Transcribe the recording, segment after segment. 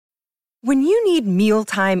When you need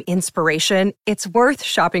mealtime inspiration, it's worth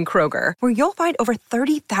shopping Kroger, where you'll find over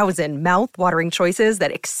 30,000 mouth-watering choices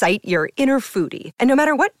that excite your inner foodie. And no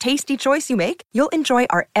matter what tasty choice you make, you'll enjoy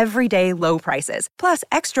our everyday low prices, plus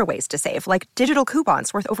extra ways to save, like digital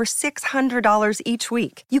coupons worth over $600 each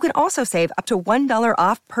week. You can also save up to $1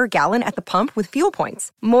 off per gallon at the pump with fuel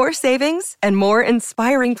points. More savings and more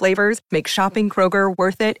inspiring flavors make shopping Kroger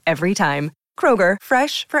worth it every time. Kroger,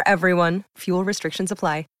 fresh for everyone. Fuel restrictions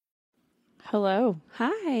apply. Hello.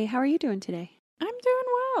 Hi, how are you doing today? I'm doing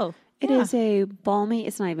well. It is a balmy,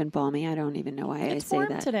 it's not even balmy, I don't even know why I say that. It's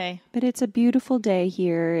warm today. But it's a beautiful day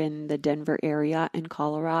here in the Denver area in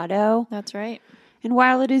Colorado. That's right. And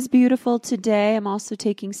while it is beautiful today, I'm also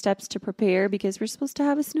taking steps to prepare because we're supposed to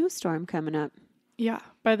have a snowstorm coming up. Yeah.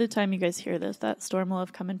 By the time you guys hear this, that storm will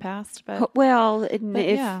have come and passed. But well,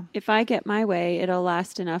 if I get my way, it'll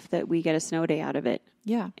last enough that we get a snow day out of it.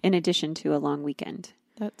 Yeah. In addition to a long weekend.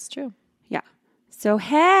 That's true. Yeah. So,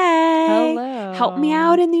 hey. Hello. Help me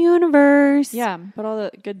out in the universe. Yeah. Put all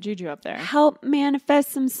the good juju up there. Help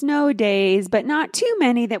manifest some snow days, but not too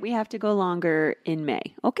many that we have to go longer in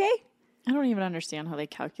May. Okay? I don't even understand how they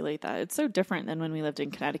calculate that. It's so different than when we lived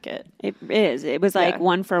in Connecticut. It is. It was like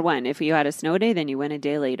 1 for 1. If you had a snow day, then you went a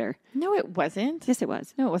day later. No, it wasn't. Yes, it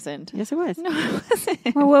was. No, it wasn't. Yes, it was. No, it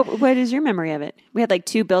wasn't. Well, what is your memory of it? We had like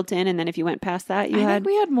 2 built in, and then if you went past that, I think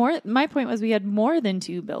we had more. My point was we had more than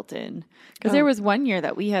 2 built in. Because there was one year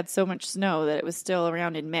that we had so much snow that it was still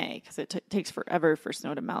around in May because it takes forever for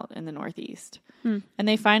snow to melt in the Northeast. And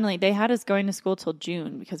they had us going to school till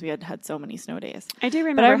June because we had so many snow days. I do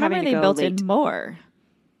remember, but I remember having they to go built late. in more.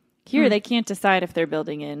 Here, they can't decide if they're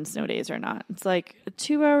building in snow days or not. It's like a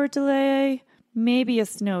 2-hour delay, maybe a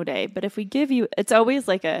snow day. But if we give you, it's always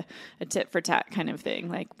like a tit for tat kind of thing.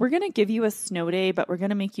 Like, we're going to give you a snow day, but we're going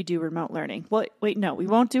to make you do remote learning. Well, wait, no, we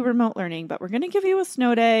won't do remote learning, but we're going to give you a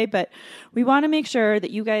snow day. But we want to make sure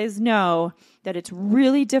that you guys know that it's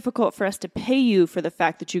really difficult for us to pay you for the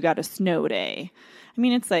fact that you got a snow day. I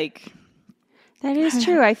mean, it's like... That is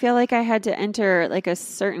true. I feel like I had to enter like a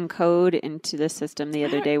certain code into the system the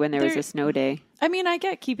other day when there was a snow day. I mean, I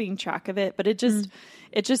get keeping track of it, but it's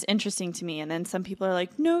just interesting to me. And then some people are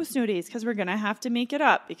like, no snow days because we're going to have to make it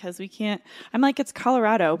up because we can't. I'm like, it's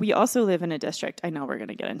Colorado. We also live in a district. I know we're going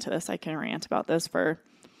to get into this. I can rant about this for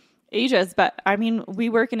ages, but I mean, we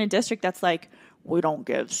work in a district that's like, we don't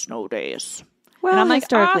give snow days. Well, and I'm like,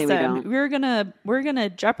 historically awesome. we don't. We're gonna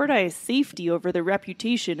jeopardize safety over the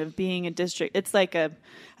reputation of being a district. It's like a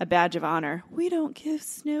badge of honor. We don't give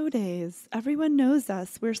snow days. Everyone knows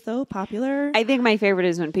us. We're so popular. I think my favorite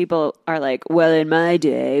is when people are like, well, in my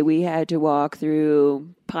day, we had to walk through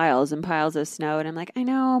piles and piles of snow. And I'm like, I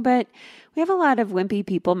know, but we have a lot of wimpy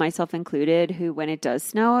people, myself included, who when it does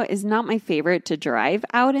snow is not my favorite to drive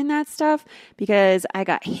out in that stuff because I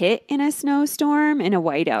got hit in a snowstorm in a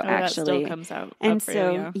whiteout, actually. That still comes out. And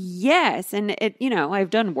so, yes. And it, I've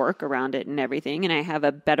done work around it and everything, and I have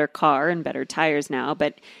a better car and better tires now,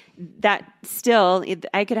 but that still,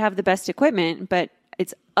 I could have the best equipment, but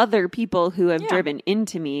it's other people who have driven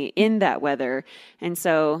into me in that weather. And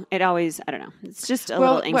so it always, I don't know, it's just a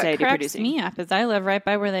little anxiety what producing. cracks me up is I live right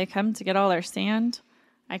by where they come to get all their sand.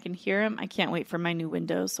 I can hear them. I can't wait for my new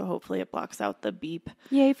windows, so hopefully it blocks out the beep.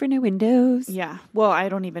 Yay for new windows. Yeah. Well, I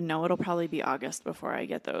don't even know. It'll probably be August before I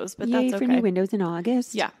get those, but Yay that's okay. for new windows in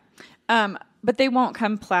August. Yeah. But they won't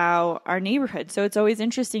come plow our neighborhood. So it's always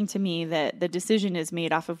interesting to me that the decision is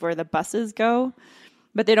made off of where the buses go.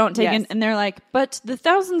 But they don't take in, and they're like, but the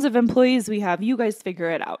thousands of employees we have, you guys figure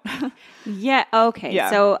it out. Yeah, okay. Yeah.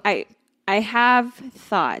 So I have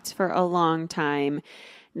thought for a long time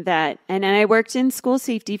that, and I worked in school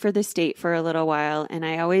safety for the state for a little while, and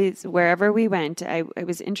I always, wherever we went, I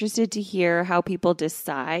was interested to hear how people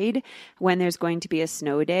decide when there's going to be a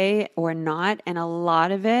snow day or not, and a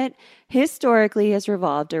lot of it historically has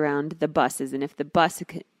revolved around the buses, and if the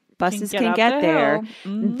buses can get there,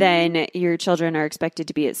 then your children are expected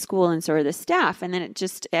to be at school and so are the staff. And then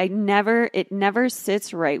it never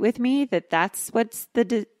sits right with me that that's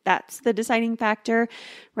the deciding factor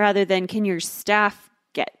rather than can your staff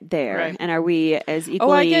get there? Right. And are we as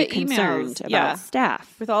equally concerned emails. about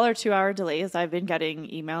staff? With all our 2-hour delays, I've been getting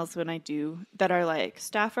emails when I do that are like,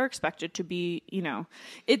 staff are expected to be,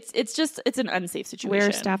 it's an unsafe situation. Where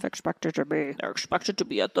are staff expected to be? They're expected to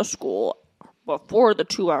be at the school before the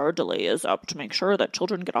 2-hour delay is up to make sure that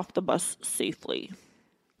children get off the bus safely.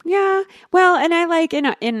 Yeah. Well, and I like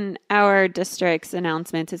in our district's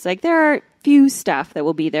announcements, it's like there are few staff that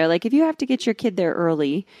will be there. Like if you have to get your kid there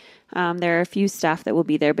early, there are a few staff that will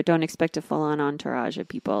be there, but don't expect a full-on entourage of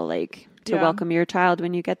people to welcome your child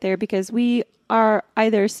when you get there because we are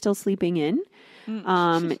either still sleeping in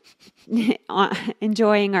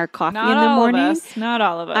enjoying our coffee Not in the all morning. of us. Not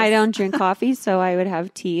all of us. I don't drink coffee, so I would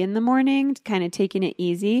have tea in the morning, kind of taking it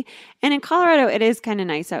easy. And in Colorado, it is kind of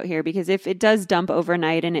nice out here because if it does dump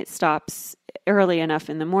overnight and it stops early enough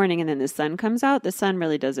in the morning and then the sun comes out, the sun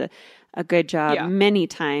really does a good job many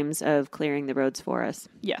times of clearing the roads for us.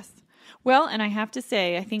 Yes. Well, and I have to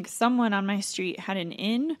say, I think someone on my street had an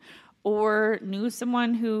inn or knew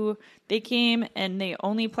someone who they came and they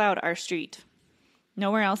only plowed our street.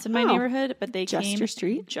 Nowhere else in my neighborhood, but they just came. Your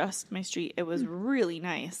street? Just my street. It was really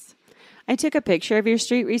nice. I took a picture of your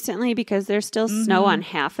street recently because there's still snow on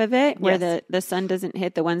half of it where the sun doesn't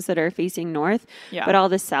hit the ones that are facing north. Yeah. But all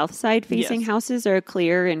the south side facing houses are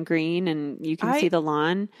clear and green and you can see the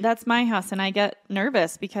lawn. That's my house. And I get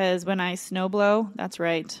nervous because when I snow blow, that's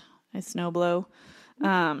right, I snow blow.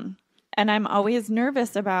 And I'm always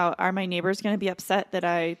nervous about, are my neighbors going to be upset that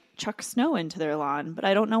I chuck snow into their lawn? But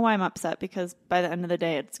I don't know why I'm upset because by the end of the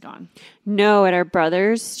day, it's gone. No, at our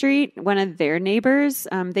brother's street, one of their neighbors,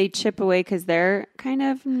 they chip away because they're kind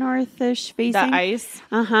of northish facing. The ice?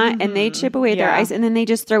 And they chip away their ice and then they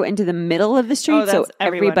just throw it into the middle of the street so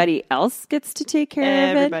everybody else gets to take care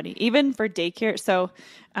of it. Everybody. Even for daycare. So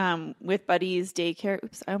with Buddy's daycare,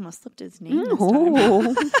 oops, I almost slipped his name this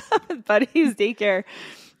time. Buddy's daycare.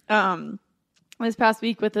 This past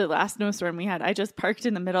week with the last snowstorm we had, I just parked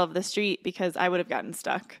in the middle of the street because I would have gotten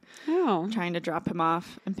stuck trying to drop him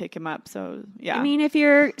off and pick him up. So, yeah. I mean, if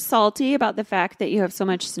you're salty about the fact that you have so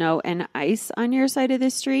much snow and ice on your side of the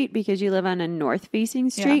street because you live on a north-facing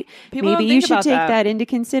street, maybe you should take that into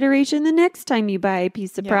consideration the next time you buy a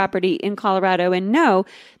piece of property in Colorado and know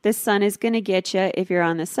the sun is going to get you if you're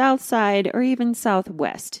on the south side or even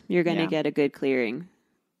southwest. You're going to get a good clearing.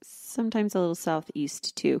 Sometimes a little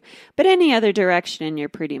southeast too. But any other direction, you're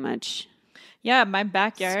pretty much my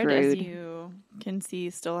backyard, screwed. As you can see,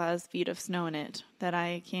 still has feet of snow in it that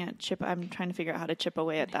I can't chip. I'm trying to figure out how to chip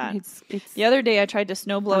away at that. It's the other day, I tried to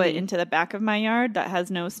snow blow it into the back of my yard that has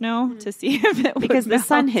no snow to see if it would because the melt.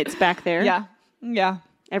 sun hits back there. Yeah.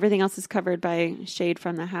 Everything else is covered by shade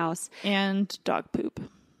from the house. And dog poop.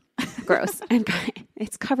 Gross. And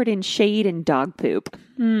it's covered in shade and dog poop.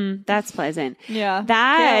 That's pleasant. Yeah.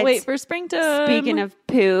 Can't wait for springtime. Speaking of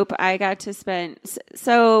poop, I got to spend...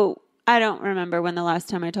 So I don't remember when the last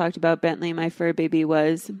time I talked about Bentley, my fur baby,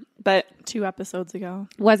 was, but... 2 episodes ago.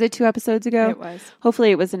 Was it 2 episodes ago? It was.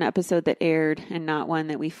 Hopefully it was an episode that aired and not one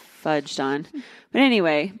that we fudged on. But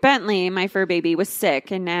anyway, Bentley, my fur baby, was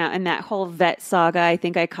sick. And that whole vet saga, I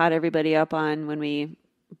think I caught everybody up on when we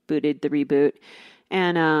booted the reboot.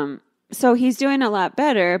 And so he's doing a lot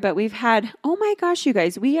better, but we've had, oh my gosh, you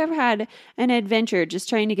guys, we have had an adventure just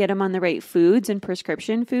trying to get him on the right foods and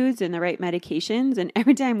prescription foods and the right medications. And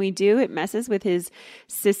every time we do, it messes with his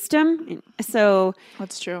system. So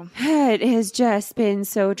that's true. It has just been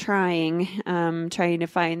so trying to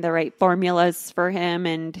find the right formulas for him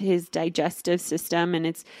and his digestive system. And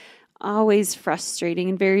it's always frustrating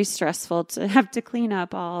and very stressful to have to clean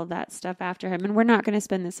up all that stuff after him. And we're not going to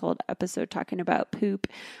spend this whole episode talking about poop.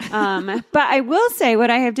 But I will say what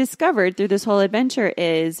I have discovered through this whole adventure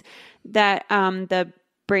is that the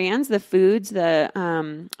brands, the foods,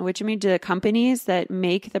 the companies that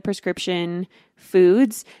make the prescription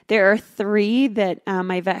foods, there are 3 that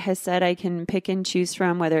my vet has said I can pick and choose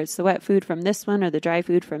from, whether it's the wet food from this one or the dry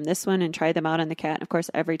food from this one, and try them out on the cat. And of course,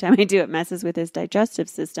 every time I do, it messes with his digestive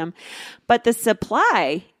system. But the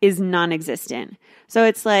supply is non-existent. So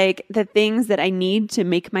it's like the things that I need to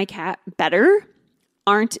make my cat better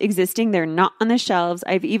aren't existing. They're not on the shelves.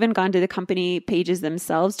 I've even gone to the company pages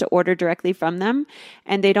themselves to order directly from them,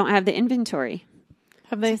 and they don't have the inventory.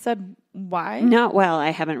 Have they said why? No, well, I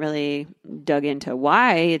haven't really dug into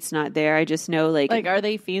why it's not there. I just know like are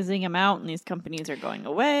they phasing them out and these companies are going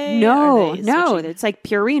away? No. It's like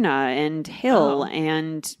Purina and Hill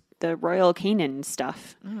and the Royal Canin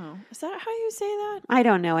stuff. Oh, is that how you say that? I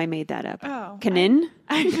don't know. I made that up. Oh, Canin?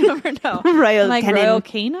 I never know. Royal Canin. Royal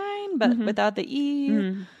Canine, but without the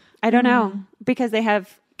E. I don't know because they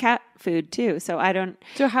have cat food too. So I don't.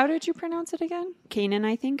 So how did you pronounce it again? Canin,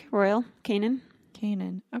 I think. Royal Canin.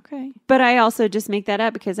 Canin. Okay. But I also just make that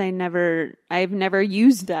up because I've never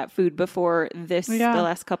used that food before the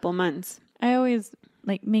last couple months. I always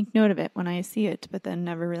make note of it when I see it, but then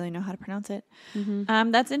never really know how to pronounce it.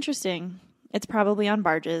 That's interesting. It's probably on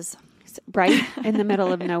barges. Right in the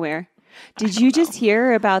middle of nowhere. Did you just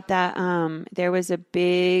hear about that? There was a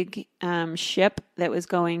big ship that was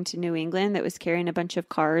going to New England that was carrying a bunch of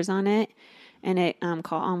cars on it. And it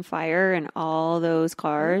caught on fire, and all those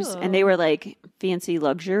cars, and they were like fancy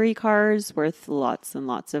luxury cars worth lots and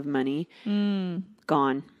lots of money,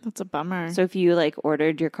 gone. That's a bummer. So if you like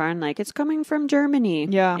ordered your car and like it's coming from Germany,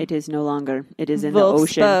 Yeah. it is no longer. It is in the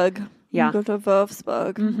ocean. Yeah. You go to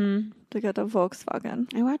Wolfsburg to get a Volkswagen.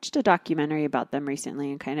 I watched a documentary about them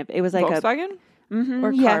recently and kind of it was like Volkswagen?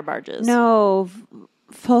 Or yeah. car barges? No,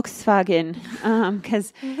 Volkswagen.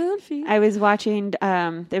 Because I was watching,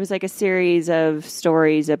 there was like a series of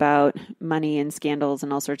stories about money and scandals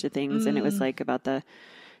and all sorts of things. And it was like about the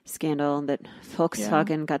scandal that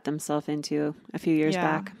Volkswagen got themselves into a few years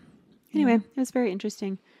back. Anyway, it was very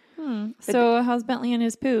interesting. So how's Bentley and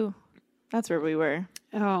his poo? That's where we were.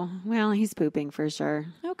 Oh, well, he's pooping for sure.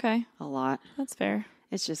 Okay. A lot. That's fair.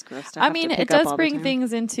 It's just gross to I have mean, to pick it up does all the bring time.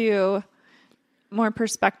 things into more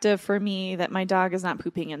perspective for me that my dog is not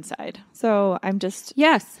pooping inside. So I'm just...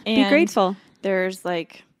 Yes, be And grateful. There's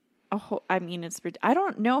like a whole... I mean, I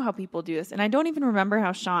don't know how people do this. And I don't even remember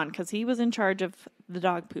how Sean, because he was in charge of the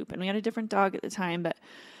dog poop. And we had a different dog at the time, but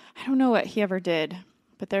I don't know what he ever did.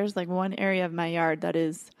 But there's like one area of my yard that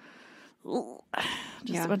is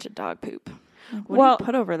just a bunch of dog poop. Like, what do you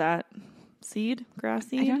put over that? Seed? Grass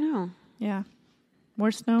seed? I don't know. Yeah.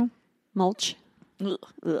 More snow? Mulch. Ugh.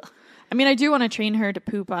 I mean, I do want to train her to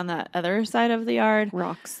poop on the other side of the yard.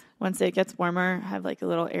 Rocks. Once it gets warmer, have like a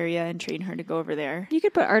little area and train her to go over there. You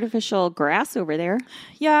could put artificial grass over there.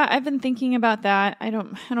 Yeah, I've been thinking about that. I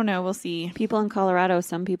don't know. We'll see. Some people in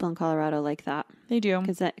Colorado like that. They do.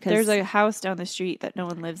 Cause there's a house down the street that no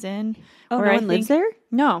one lives in. Oh, no one lives there?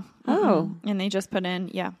 No. Oh. And they just put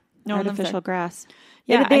in, no one lives there. artificial grass.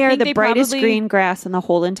 Yeah, they I are think the they brightest probably- green grass in the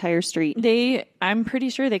whole entire street. I'm pretty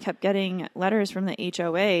sure they kept getting letters from the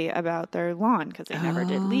HOA about their lawn because they never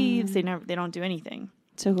did leaves. They don't do anything.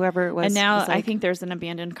 So whoever it was. And now was like, I think there's an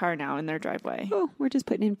abandoned car now in their driveway. oh, we're just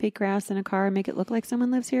putting in fake grass in a car and make it look like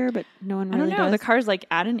someone lives here, but no one really I don't know. does. The car's like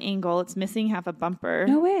at an angle. It's missing half a bumper.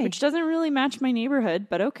 No way. Which doesn't really match my neighborhood,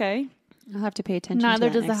 but okay. I'll have to pay attention Neither to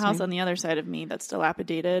that does the next house time. on the other side of me that's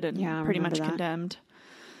dilapidated and Yeah, I pretty remember much that. condemned.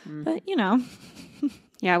 But, you know.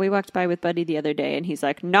 Yeah, we walked by with Buddy the other day, and he's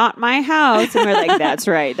like, not my house. And we're like, that's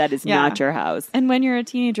right. That is Yeah. not your house. And when you're a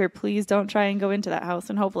teenager, please don't try and go into that house.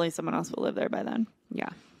 And hopefully someone else will live there by then. Yeah.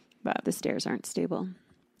 But The stairs aren't stable.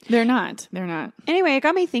 they're not. They're not. Anyway, it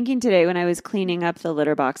got me thinking today when I was cleaning up the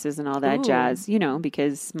litter boxes and all that Ooh. jazz,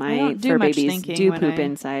 because I my don't do fur much babies thinking do when poop I-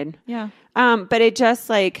 inside. Yeah. But it just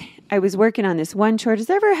like I was working on this one chore. Does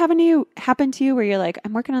that ever happen to you where you're like,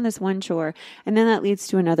 I'm working on this one chore and then that leads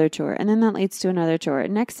to another chore and then that leads to another chore.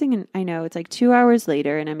 And next thing I know, it's like 2 hours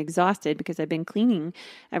later and I'm exhausted because I've been cleaning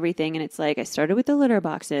everything. And it's like I started with the litter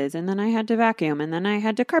boxes and then I had to vacuum and then I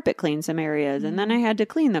had to carpet clean some areas and then I had to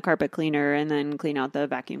clean the carpet cleaner and then clean out the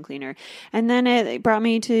vacuum cleaner. And then it brought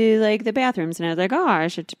me to like the bathrooms and I was like, oh, I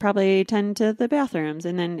should probably tend to the bathrooms.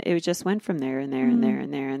 And then it just went from there and there and there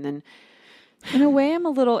and there. And then In a way, I'm a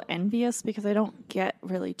little envious because I don't get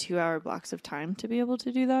really 2-hour blocks of time to be able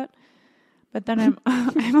to do that. But then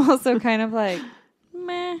I'm also kind of like,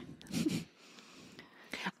 meh.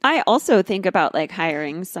 I also think about like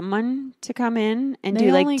hiring someone to come in and They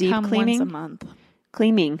do like only deep come cleaning. once a month.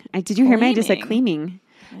 Cleaning. Did you hear me? I just said cleaning.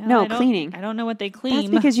 Well, No, I don't- cleaning. I don't know what they clean. That's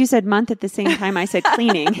because you said month at the same time I said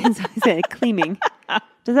cleaning. So I said cleaning.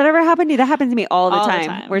 Does that ever happen to you? That happens to me all the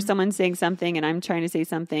time. Where someone's saying something and I'm trying to say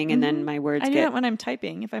something and then my words I do get... that when I'm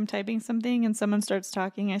typing. If I'm typing something and someone starts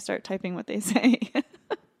talking, I start typing what they say.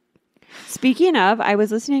 Speaking of, I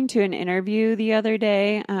was listening to an interview the other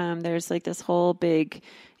day. There's like this whole big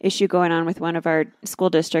issue going on with one of our school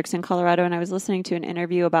districts in Colorado, and I was listening to an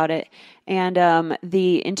interview about it. And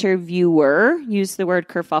the interviewer used the word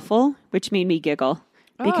kerfuffle, which made me giggle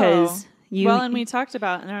because you. Well, and we talked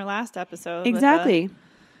about in our last episode. Exactly.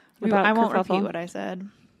 About I won't kerfuffle. repeat what I said.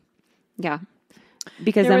 Yeah,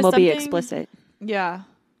 because There then was we'll be something- explicit Yeah.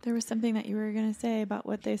 There was something that you were going to say about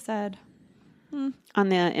what they said. on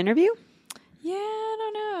the interview. Yeah, I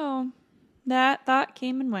don't know. That thought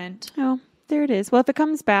came and went. Oh, there it is. Well, if it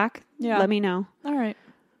comes back, Yeah. let me know. All right.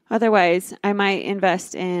 Otherwise, I might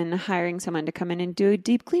invest in hiring someone to come in and do a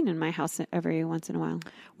deep clean in my house every once in a while.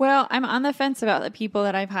 Well, I'm on the fence about the people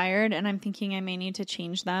that I've hired, and I'm thinking I may need to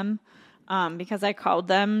change them because I called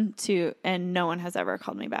them and no one has ever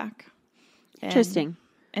called me back. Interesting.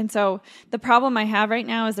 And so the problem I have right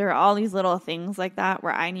now is there are all these little things like that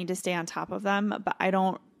where I need to stay on top of them, but I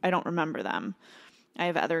don't remember them. I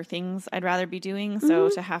have other things I'd rather be doing, so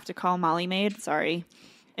to have to call Molly Maid, sorry.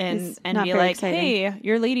 It's And not be very like, exciting. hey,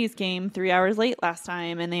 your ladies came 3 hours late last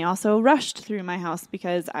time, and they also rushed through my house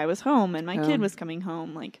because I was home and my kid was coming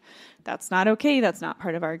home. Like, that's not okay. That's not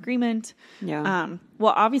part of our agreement. Yeah.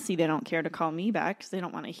 Well, obviously they don't care to call me back because they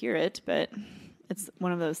don't want to hear it, but it's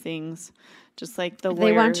one of those things. just like the If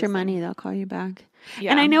they want lawyers your money, they'll call you back.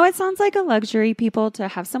 Yeah. And I know it sounds like a luxury, people, to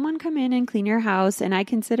have someone come in and clean your house, and I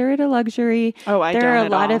consider it a luxury. Oh, I There don't are a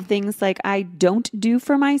at lot all. of things like I don't do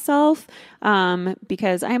for myself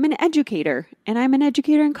because I'm an educator, and I'm an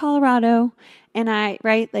educator in Colorado. And I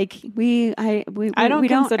don't we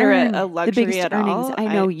consider it earn a the luxury biggest at earnings. all. I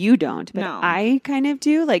know you don't, but No. I kind of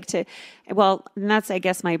do like to. Well, and that's I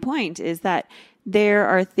guess my point is that there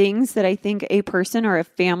are things that I think a person or a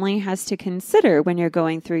family has to consider when you're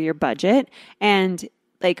going through your budget. And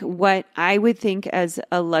like what I would think as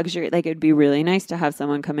a luxury, like it'd be really nice to have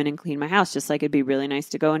someone come in and clean my house, just like it'd be really nice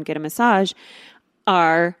to go and get a massage,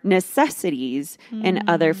 are necessities in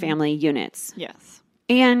other family units. Yes.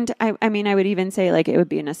 And I mean, I would even say like it would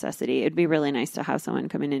be a necessity. It'd be really nice to have someone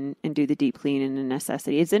come in and do the deep clean and a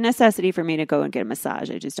necessity. It's a necessity for me to go and get a massage.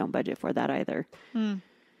 I just don't budget for that either.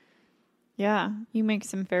 Yeah, you make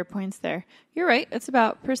some fair points there. You're right. It's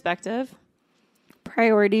about perspective.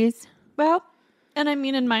 Priorities. Well, and I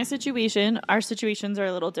mean, in my situation, our situations are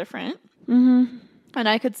a little different. Mm-hmm. And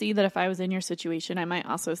I could see that if I was in your situation, I might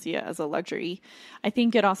also see it as a luxury. I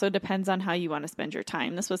think it also depends on how you want to spend your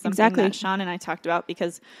time. This was something that Sean and I talked about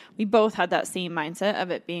because we both had that same mindset of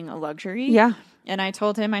it being a luxury. Yeah. And I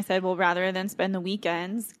told him, I said, well, rather than spend the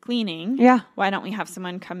weekends cleaning, why don't we have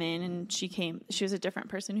someone come in? And she was a different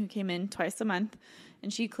person who came in twice a month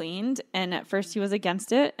and she cleaned. And at first he was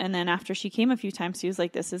against it. And then after she came a few times, he was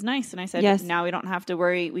like, this is nice. And I said, now we don't have to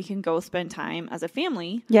worry. We can go spend time as a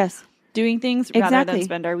family. Yes. Doing things rather than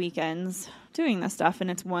spend our weekends doing this stuff.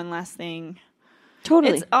 And it's one less thing.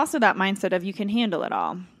 Totally. It's also that mindset of you can handle it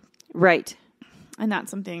all. Right. And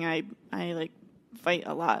that's something I like fight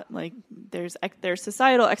a lot. Like there's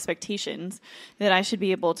societal expectations that I should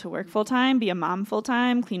be able to work full time, be a mom full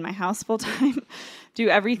time, clean my house full time, do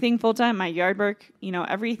everything full time, my yard work,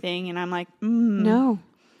 everything. And I'm like, no.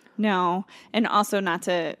 And also not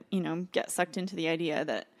to, get sucked into the idea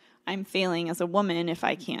that I'm failing as a woman if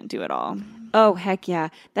I can't do it all. Oh, heck yeah.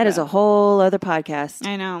 That is a whole other podcast.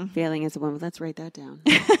 I know. Failing as a woman. Let's write that down.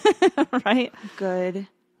 Right? Good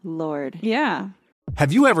Lord. Yeah.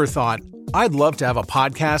 Have you ever thought, I'd love to have a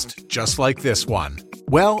podcast just like this one?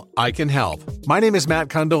 Well, I can help. My name is Matt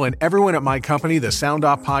Kundle, and everyone at my company, the Sound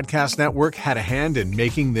Off Podcast Network, had a hand in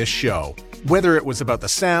making this show. Whether it was about the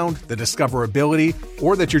sound, the discoverability,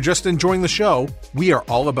 or that you're just enjoying the show, we are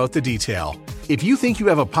all about the detail. If you think you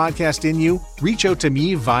have a podcast in you, reach out to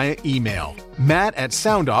me via email,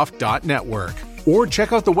 matt@soundoff.network, or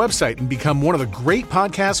check out the website and become one of the great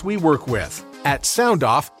podcasts we work with at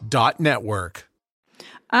soundoff.network.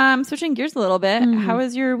 Switching gears a little bit. How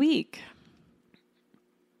was your week?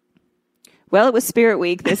 Well, it was Spirit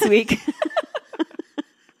Week this week.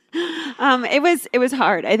 It was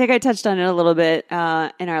hard. I think I touched on it a little bit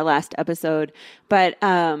in our last episode, but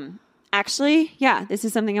actually, this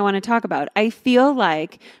is something I want to talk about. I feel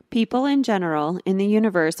like people in general in the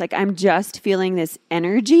universe, like I'm just feeling this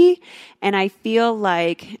energy, and I feel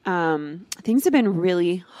like things have been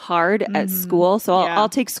really hard at school. So I'll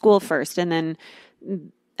take school first, and then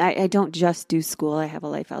I don't just do school. I have a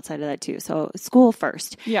life outside of that too. So school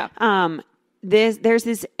first. Yeah. There's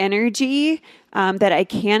this energy that I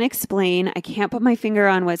can't explain. I can't put my finger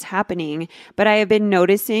on what's happening, but I have been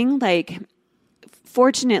noticing, like,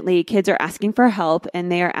 fortunately, kids are asking for help,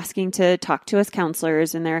 and they are asking to talk to us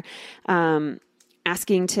counselors, and they're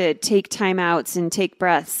asking to take timeouts and take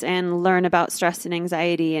breaths and learn about stress and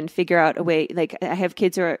anxiety and figure out a way. Like I have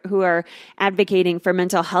kids who are advocating for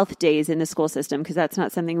mental health days in the school system because that's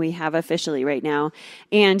not something we have officially right now.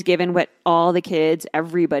 And given what all the kids,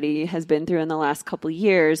 everybody has been through in the last couple of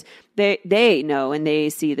years, they know and they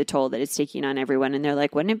see the toll that it's taking on everyone. And they're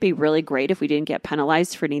like, wouldn't it be really great if we didn't get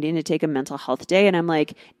penalized for needing to take a mental health day? And I'm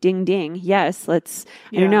like, ding, ding. Yes, let's,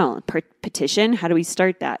 I don't know, petition. How do we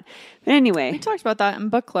start that? But anyway. We talked about that in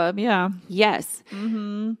book club. Yeah. Yes.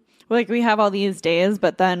 Mm-hmm. Like we have all these days,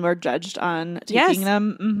 but then we're judged on taking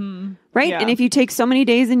them. Mm-hmm. Right. Yeah. And if you take so many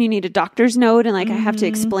days and you need a doctor's note and like I have to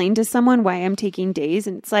explain to someone why I'm taking days,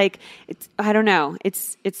 and it's like, I don't know.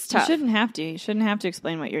 It's tough. You shouldn't have to. You shouldn't have to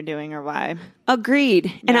explain what you're doing or why. Agreed.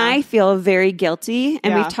 Yeah. And I feel very guilty.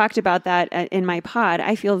 And we've talked about that in my pod.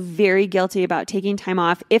 I feel very guilty about taking time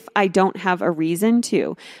off if I don't have a reason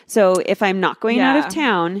to. So if I'm not going out of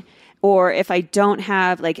town, or if I don't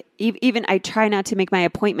have, like, even I try not to make my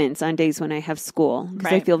appointments on days when I have school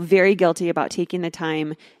because I feel very guilty about taking the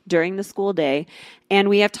time during the school day. And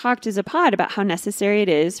we have talked as a pod about how necessary it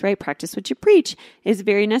is, right? Practice what you preach is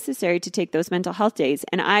very necessary to take those mental health days.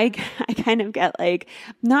 And I kind of get like,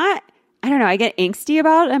 not I don't know, I get angsty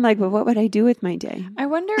about it. I'm like, well, what would I do with my day? I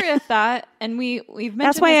wonder if that, and we've mentioned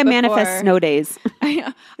That's why this I manifest before. snow days.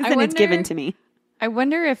 I Then it's given to me. I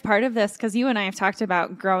wonder if part of this, because you and I have talked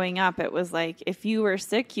about growing up, it was like if you were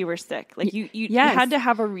sick, you were sick. Like you Yes. had to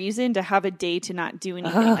have a reason to have a day to not do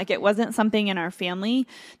anything. Like it wasn't something in our family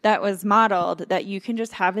that was modeled that you can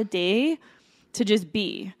just have a day to just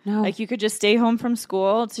be. No. Like you could just stay home from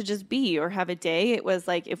school to just be or have a day. It was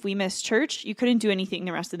like if we missed church, you couldn't do anything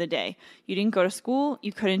the rest of the day. You didn't go to school,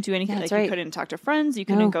 you couldn't do anything. That's like right. you couldn't talk to friends, you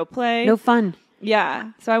couldn't go play. No fun.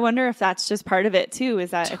 Yeah. So I wonder if that's just part of it too, is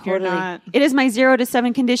that if you're not... It is my 0 to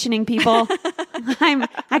 7 conditioning, people.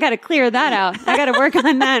 I got to clear that out. I got to work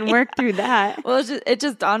on that and work through that. Well, it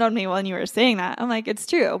just dawned on me when you were saying that. I'm like, it's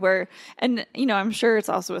true. I'm sure it's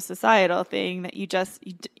also a societal thing that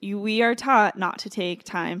we are taught not to take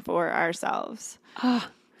time for ourselves.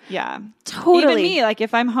 Yeah. Totally. Even me, like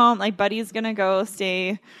if I'm home, like Buddy's going to go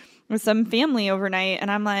stay with some family overnight and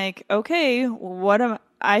I'm like, okay, what am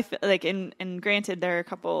I feel like, and granted, there are a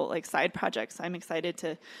couple like side projects I'm excited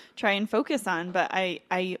to try and focus on, but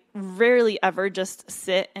I rarely ever just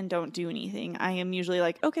sit and don't do anything. I am usually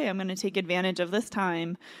like, okay, I'm going to take advantage of this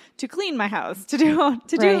time to clean my house, to do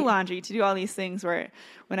laundry, to do all these things when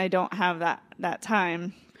I don't have that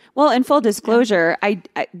time. Well, in full disclosure, I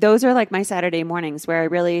those are like my Saturday mornings where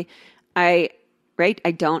I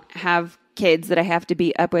don't have kids that I have to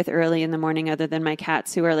be up with early in the morning other than my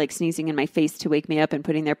cats who are like sneezing in my face to wake me up and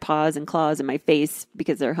putting their paws and claws in my face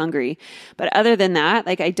because they're hungry. But other than that,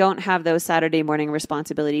 like I don't have those Saturday morning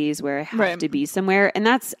responsibilities where I have to be somewhere. And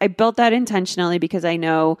I built that intentionally because I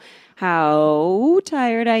know how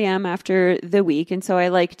tired I am after the week. And so I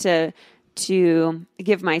like to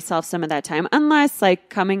give myself some of that time, unless like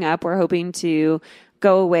coming up, we're hoping to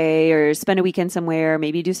go away or spend a weekend somewhere,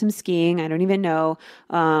 maybe do some skiing. I don't even know.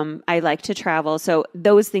 I like to travel. So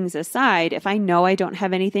those things aside, if I know I don't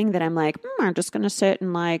have anything that I'm like, I'm just going to sit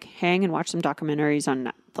and like hang and watch some documentaries on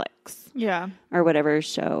Netflix. Yeah. Or whatever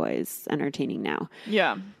show is entertaining now.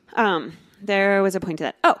 Yeah. There was a point to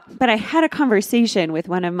that. Oh, but I had a conversation with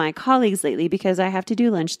one of my colleagues lately because I have to do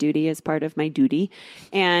lunch duty as part of my duty.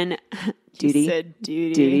 And duty. You said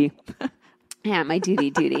duty. Yeah, my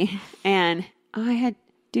duty. And I had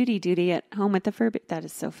duty at home with the fur. That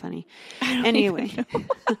is so funny. Anyway,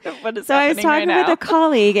 What is so I was happening talking right with now? a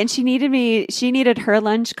colleague and she needed her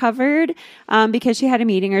lunch covered because she had a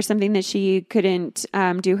meeting or something that she couldn't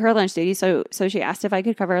do her lunch duty. So she asked if I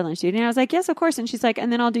could cover her lunch duty. And I was like, yes, of course. And she's like,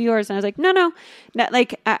 and then I'll do yours. And I was like, no,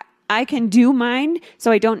 like I can do mine.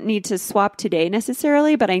 So I don't need to swap today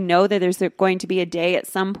necessarily, but I know that there's going to be a day at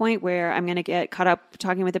some point where I'm going to get caught up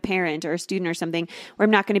talking with a parent or a student or something where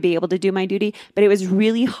I'm not going to be able to do my duty. But it was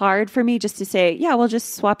really hard for me just to say, yeah, we'll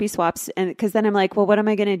just swappy swaps. And because then I'm like, well, what am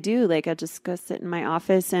I going to do? Like, I'll just go sit in my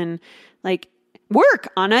office and like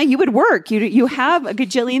work, Anna. You would work. You have a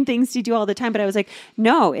gajillion things to do all the time. But I was like,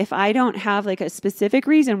 no, if I don't have like a specific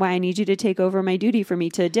reason why I need you to take over my duty for me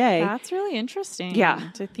today. That's really interesting. Yeah.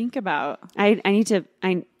 To think about.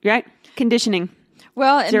 Right? Conditioning.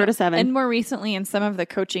 Well, 0 to 7. And more recently in some of the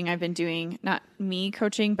coaching I've been doing, not me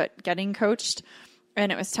coaching, but getting coached.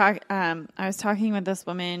 And it was I was talking with this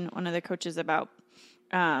woman, one of the coaches, about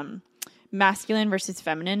masculine versus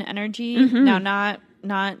feminine energy. Mm-hmm. Now,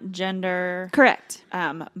 not gender. Correct.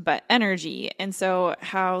 But energy. And so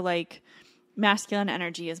how like masculine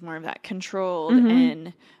energy is more of that controlled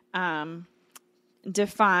Mm-hmm. and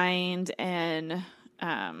defined and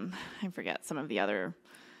I forget some of the other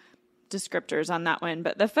descriptors on that one,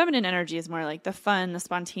 but the feminine energy is more like the fun, the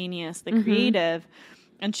spontaneous, the creative.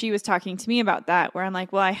 And she was talking to me about that where I'm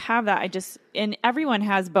like, well, I have that. And everyone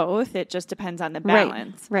has both. It just depends on the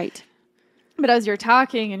balance. Right. But as you're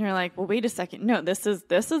talking and you're like, well, wait a second. No, this is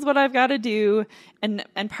what I've got to do. And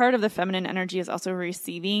part of the feminine energy is also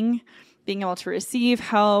receiving, being able to receive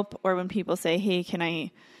help, or when people say, hey, can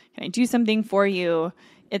I do something for you?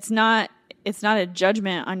 It's not a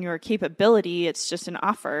judgment on your capability. It's just an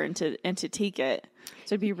offer and to take it.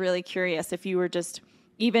 So I'd be really curious if you were just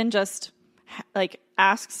like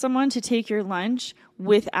ask someone to take your lunch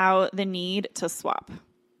without the need to swap.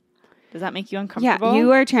 Does that make you uncomfortable? Yeah,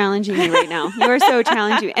 you are challenging me right now. You are so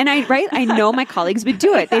challenging. And I know my colleagues would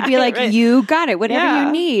do it. They'd be like, Right. you got it, whatever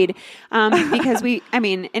you need. Because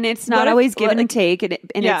and it's not always give and take. And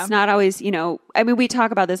it's not always, we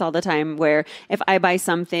talk about this all the time where if I buy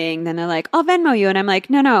something, then they're like, I'll Venmo you. And I'm like,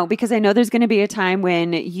 no, because I know there's going to be a time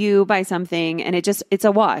when you buy something and it's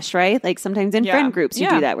a wash, right? Like sometimes in friend groups, you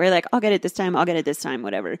do that where you're like, I'll get it this time,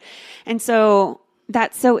 whatever. And so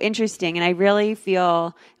that's so interesting. And I really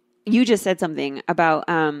feel... You just said something about,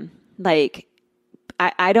 I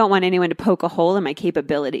don't want anyone to poke a hole in my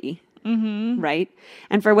capability. right?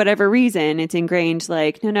 And for whatever reason, it's ingrained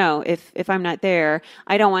like, no, if I'm not there,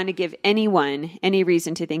 I don't want to give anyone any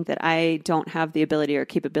reason to think that I don't have the ability or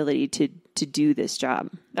capability to do this job.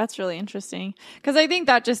 That's really interesting. Because I think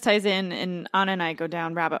that just ties in, and Anna and I go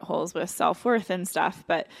down rabbit holes with self-worth and stuff.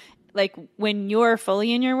 But like when you're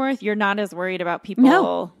fully in your worth, you're not as worried about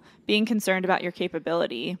people being concerned about your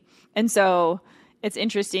capability. And so it's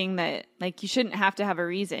interesting that like you shouldn't have to have a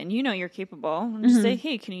reason. You know you're capable. And just say,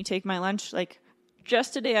 hey, can you take my lunch? Like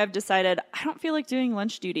just today I've decided I don't feel like doing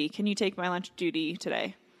lunch duty. Can you take my lunch duty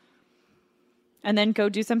today? And then go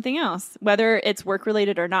do something else, whether it's work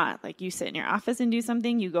related or not. Like you sit in your office and do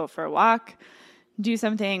something, you go for a walk, do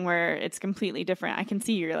something where it's completely different. I can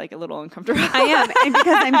see you're like a little uncomfortable. I am, and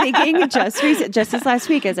because I'm thinking just this last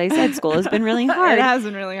week, as I said, school has been really hard. It has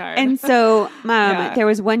been really hard. And so there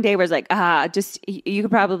was one day where it's like, just you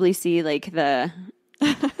could probably see like the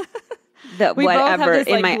we whatever both have this,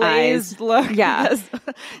 in like, my eyes. Look. Yeah.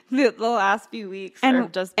 The last few weeks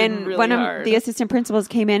have just been really one hard. of the assistant principals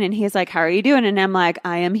came in and he's like, how are you doing? And I'm like,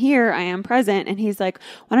 I am here. I am present. And he's like,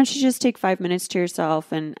 why don't you just take 5 minutes to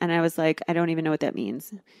yourself? And I was like, I don't even know what that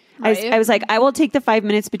means. I was like, I will take the 5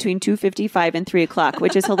 minutes between 2:55 and 3:00,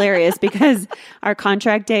 which is hilarious because our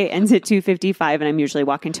contract day ends at 2:55 and I'm usually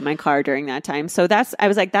walking to my car during that time. So I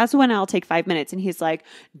was like, that's when I'll take 5 minutes. And he's like,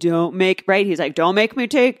 don't make me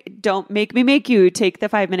make you take the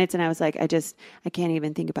 5 minutes. And I was like, I can't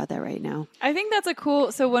even think about that right now. I think that's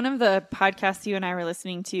so one of the podcasts you and I were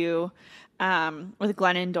listening to, with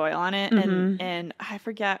Glennon Doyle on it. And I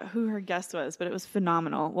forget who her guest was, but it was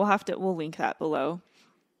phenomenal. We'll link that below.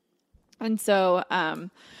 And so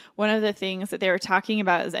one of the things that they were talking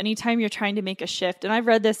about is anytime you're trying to make a shift, and I've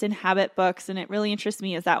read this in habit books, and it really interests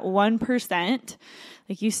me, is that 1%,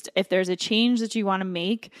 like if there's a change that you want to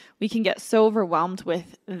make, we can get so overwhelmed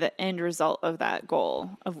with the end result of that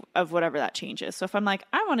goal of whatever that change is. So if I'm like,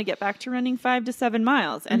 I want to get back to running 5 to 7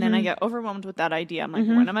 miles, and then I get overwhelmed with that idea, I'm like,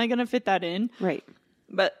 when am I going to fit that in? Right.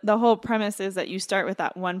 But the whole premise is that you start with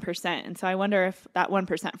that 1%. And so I wonder if that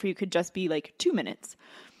 1% for you could just be like 2 minutes.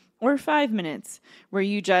 Or 5 minutes where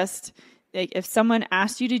you just, like, if someone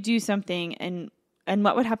asked you to do something and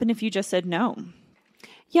what would happen if you just said no?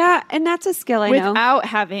 Yeah, and that's a skill I know. Without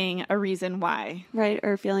having a reason why. Right,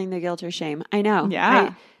 or feeling the guilt or shame. I know.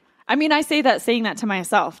 Yeah. I mean, I saying that to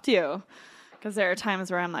myself too. Because there are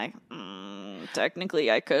times where I'm like,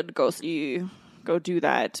 technically I could go do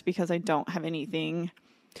that because I don't have anything.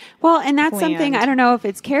 Well, and that's planned. something, I don't know if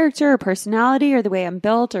it's character or personality or the way I'm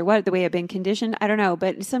built or the way I've been conditioned. I don't know.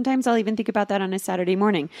 But sometimes I'll even think about that on a Saturday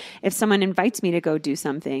morning. If someone invites me to go do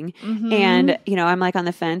something and, I'm like on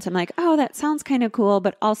the fence, I'm like, oh, that sounds kind of cool.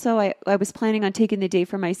 But also I was planning on taking the day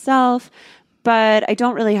for myself, but I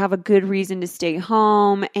don't really have a good reason to stay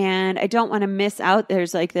home and I don't want to miss out.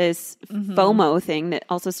 There's like this FOMO thing that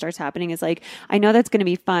also starts happening is like, I know that's going to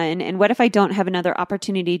be fun. And what if I don't have another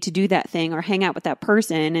opportunity to do that thing or hang out with that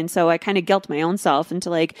person? And so I kind of guilt my own self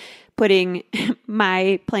into like putting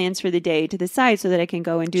my plans for the day to the side so that I can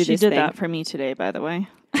go and do this thing. She did that for me today, by the way.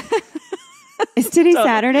 Is today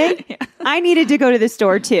Saturday? Yeah. I needed to go to the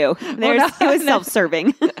store too. It was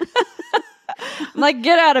self-serving. I'm like,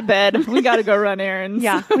 get out of bed. We got to go run errands.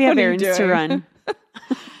 Yeah, we have errands to run.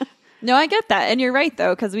 No, I get that. And you're right,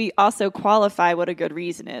 though, because we also qualify what a good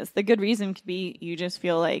reason is. The good reason could be you just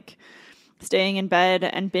feel like staying in bed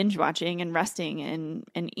and binge watching and resting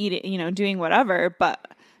and eating, doing whatever.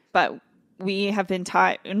 But we have been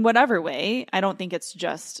taught in whatever way. I don't think it's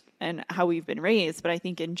just and how we've been raised, but I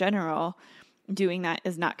think in general, doing that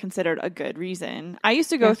is not considered a good reason. I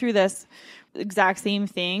used to go through this exact same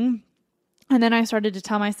thing. And then I started to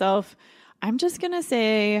tell myself, I'm just going to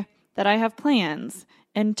say that I have plans.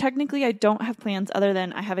 And technically, I don't have plans other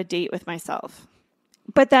than I have a date with myself.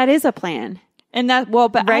 But that is a plan. And that,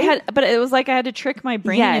 right? But it was like I had to trick my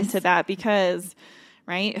brain into that because,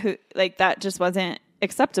 right? That just wasn't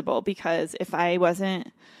acceptable because if I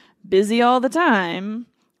wasn't busy all the time,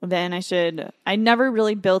 then I never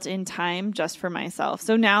really built in time just for myself.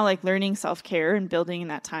 So now like learning self-care and building in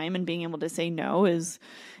that time and being able to say no is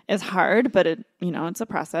hard, but it's a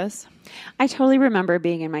process. I totally remember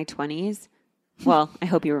being in my 20s. Well, I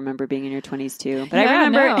hope you remember being in your 20s too. But I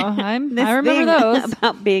remember those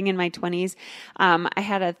about being in my 20s. I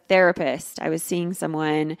had a therapist. I was seeing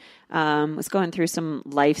someone, was going through some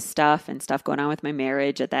life stuff and stuff going on with my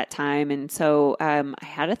marriage at that time. And so I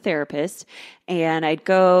had a therapist and I'd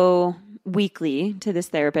go weekly to this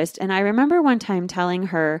therapist. And I remember one time telling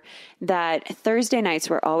her that Thursday nights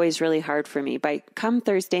were always really hard for me. By come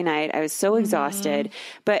Thursday night, I was so exhausted,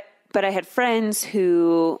 but But I had friends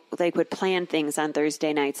who like would plan things on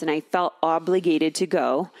Thursday nights, and I felt obligated to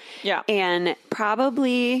go. Yeah. And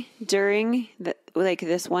probably during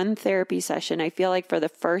this one therapy session, I feel like for the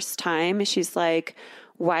first time, she's like,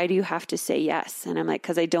 why do you have to say yes? And I'm like,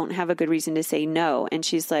 because I don't have a good reason to say no. And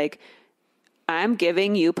she's like, I'm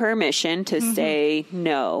giving you permission to say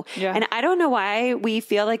no. Yeah. And I don't know why we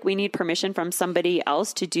feel like we need permission from somebody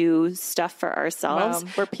else to do stuff for ourselves.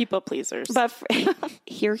 We're people pleasers. But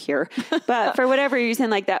here. But for whatever reason,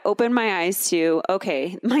 like that opened my eyes to,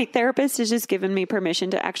 okay, my therapist has just given me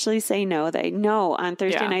permission to actually say no. That I know on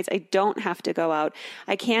Thursday nights, I don't have to go out.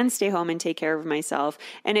 I can stay home and take care of myself.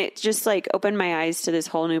 And it just like opened my eyes to this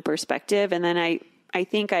whole new perspective. And then I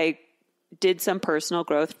think I did some personal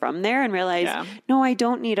growth from there and realized, no, I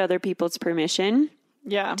don't need other people's permission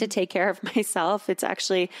to take care of myself. It's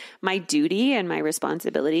actually my duty and my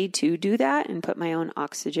responsibility to do that and put my own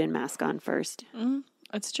oxygen mask on first.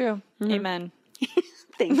 It's true. Amen.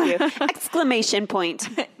 Thank you. Exclamation point.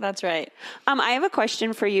 That's right. I have a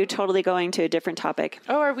question for you, totally going to a different topic.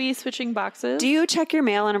 Oh, are we switching boxes? Do you check your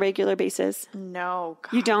mail on a regular basis? No.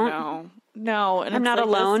 God, You don't? No. And I'm it's not like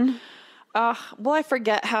alone. this- well, I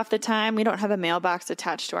forget half the time. We don't have a mailbox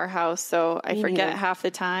attached to our house, so I forget neither. half the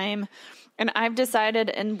time. And I've decided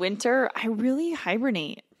in winter, I really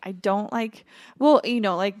hibernate. I don't like, well,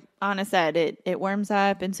 like Anna said, it warms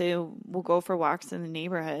up, and so we'll go for walks in the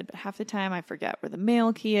neighborhood. But half the time I forget where the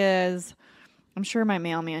mail key is. I'm sure my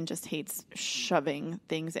mailman just hates shoving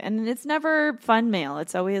things in. And it's never fun mail.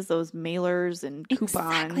 It's always those mailers and coupons.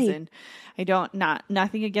 Exactly. And I don't,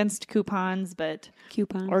 nothing against coupons, but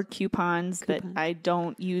coupons, but I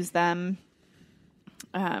don't use them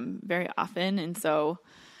very often. And so,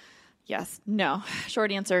 yes, no.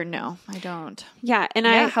 Short answer, no, I don't. Yeah. And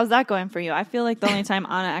How's that going for you? I feel like the only time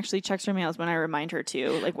Anna actually checks her mail is when I remind her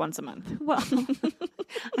to, like once a month. Well,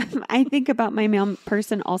 I think about my mail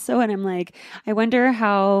person also, and I'm like, I wonder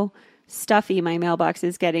how stuffy my mailbox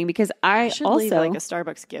is getting, because I should also leave like a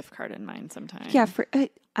Starbucks gift card in mine sometime. Yeah,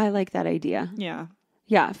 I like that idea. Yeah.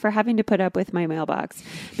 Yeah, for having to put up with my mailbox,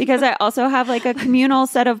 because I also have like a communal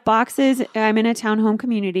set of boxes. I'm in a townhome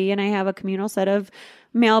community, and I have a communal set of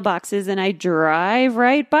mailboxes, and I drive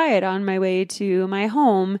right by it on my way to my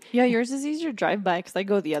home. Yeah, yours is easier to drive by because I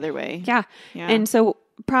go the other way. Yeah. And so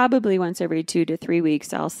probably once every 2 to 3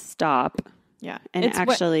 weeks, I'll stop. Yeah, and check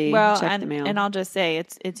the mail. And I'll just say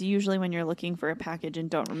it's usually when you're looking for a package and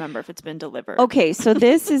don't remember if it's been delivered. Okay, so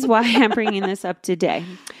this is why I'm bringing this up today,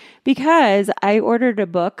 because I ordered a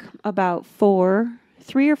book about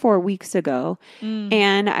 3 or 4 weeks ago,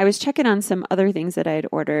 and I was checking on some other things that I had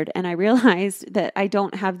ordered, and I realized that I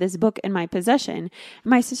don't have this book in my possession. And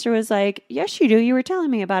my sister was like, yes, you do. You were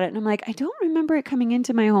telling me about it. And I'm like, I don't remember it coming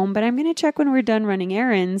into my home, but I'm going to check when we're done running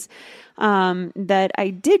errands that I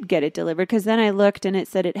did get it delivered, because then I looked and it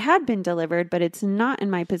said it had been delivered, but it's not in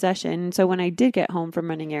my possession. So when I did get home from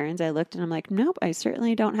running errands, I looked and I'm like, nope, I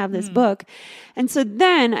certainly don't have this book. And so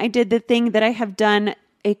then I did the thing that I have done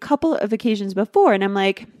a couple of occasions before, and I'm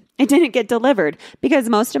like, it didn't get delivered, because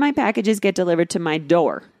most of my packages get delivered to my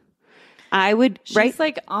door. She's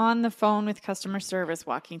like on the phone with customer service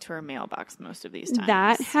walking to her mailbox most of these times.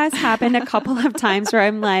 That has happened a couple of times where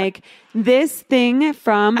I'm like, this thing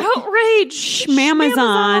from outrage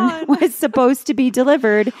Amazon was supposed to be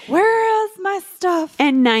delivered. Where is my stuff?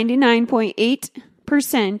 And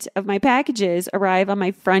 99.8% of my packages arrive on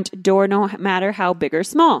my front door, no matter how big or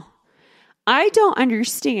small. I don't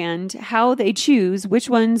understand how they choose which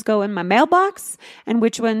ones go in my mailbox and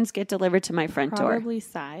which ones get delivered to my front door. Probably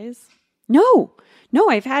size. No,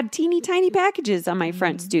 I've had teeny tiny packages on my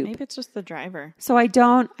front stoop. Maybe it's just the driver. So I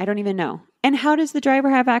don't even know. And how does the driver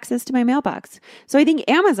have access to my mailbox? So I think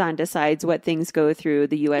Amazon decides what things go through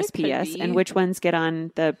the USPS and which ones get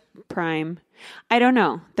on the Prime. I don't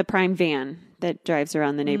know, the Prime van that drives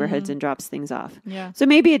around the neighborhoods and drops things off. Yeah. So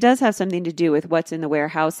maybe it does have something to do with what's in the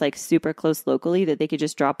warehouse, like super close locally that they could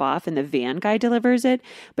just drop off and the van guy delivers it.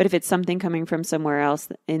 But if it's something coming from somewhere else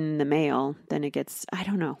in the mail, then it gets, I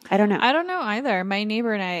don't know. I don't know either. My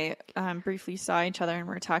neighbor and I briefly saw each other and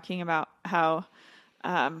we're talking about how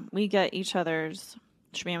we get each other's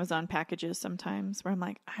Amazon packages sometimes where I'm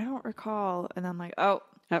like, I don't recall. And I'm like, oh.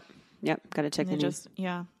 Yep. Got to check the news.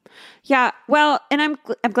 Yeah. Well, and I'm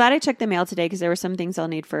glad I checked the mail today because there were some things I'll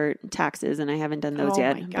need for taxes and I haven't done those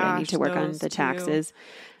yet. But I need to work on the taxes.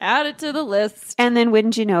 Add it to the list. And then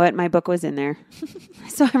wouldn't you know it, my book was in there.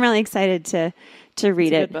 So I'm really excited to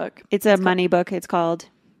read it. Good book. It's a money book. It's called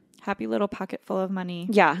Happy little pocket full of money.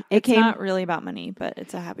 Yeah, It's not really about money, but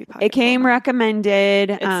it's a happy pocket. It came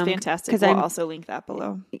recommended. It's fantastic. We'll also link that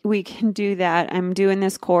below. We can do that. I'm doing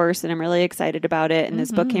this course and I'm really excited about it. And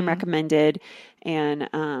this book came recommended. And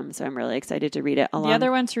so I'm really excited to read it along. The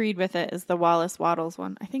other one to read with it is the Wallace Wattles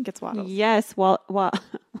one. I think it's Wattles. Yes,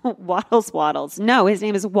 Wattles. No, his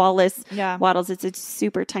name is Wallace Wattles. It's a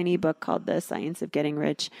super tiny book called The Science of Getting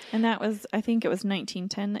Rich. And that was, I think it was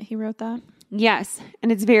 1910 that he wrote that. Yes,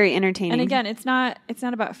 and it's very entertaining. And again, it's not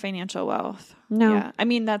about financial wealth. No. Yeah. I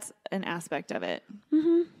mean, that's an aspect of it.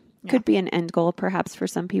 Mm-hmm. Could be an end goal, perhaps, for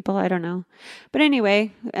some people. I don't know. But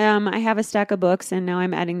anyway, I have a stack of books, and now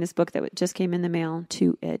I'm adding this book that just came in the mail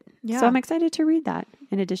to it. Yeah. So I'm excited to read that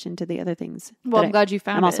in addition to the other things. Well, I'm glad you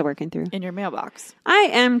found it. I'm also working through. In your mailbox. I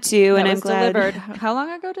am too, and I'm glad. Delivered. How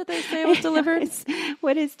long ago did they say it was delivered?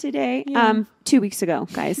 What is today? Yeah. 2 weeks ago,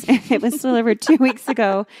 guys. It was delivered 2 weeks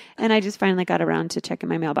ago, and I just finally got around to checking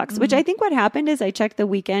my mailbox, which I think what happened is I checked the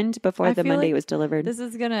weekend before the Monday was delivered. This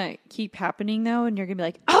is going to keep happening, though, and you're going to be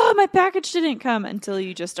like, oh, my package didn't come until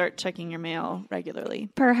you just start checking your mail regularly.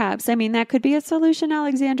 Perhaps. I mean, that could be a solution,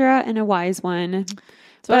 Alexandra, and a wise one.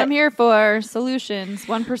 That's what I'm here for. Solutions,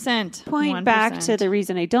 1%. Point 1%. back to the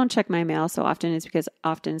reason I don't check my mail so often is because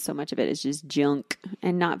often so much of it is just junk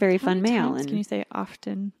and not very fun mail. And can you say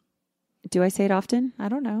often? Do I say it often? I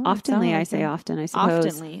don't know. Oftenly, I say often, I suppose.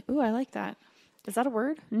 Oftenly. Ooh, I like that. Is that a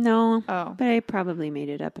word? No. Oh. But I probably made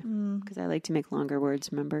it up because I like to make longer words,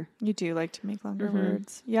 remember? You do like to make longer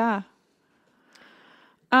words. Yeah.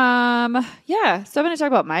 So I'm going to talk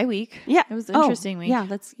about my week. Yeah. It was an interesting week. Yeah,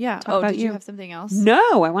 let's talk about did you. You have something else?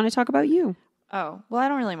 No, I want to talk about you. Oh, well, I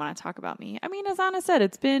don't really want to talk about me. I mean, as Anna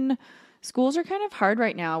said, schools are kind of hard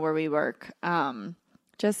right now where we work.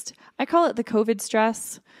 I call it the COVID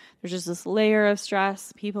stress. There's just this layer of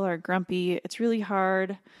stress. People are grumpy. It's really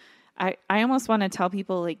hard. I almost want to tell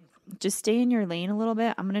people, like, just stay in your lane a little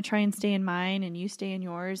bit. I'm going to try and stay in mine and you stay in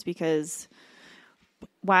yours because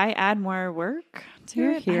why add more work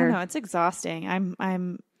to it? I don't know. It's exhausting.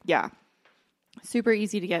 I'm super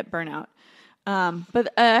easy to get burnout.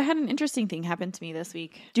 But I had an interesting thing happen to me this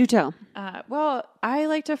week. Do tell. Well, I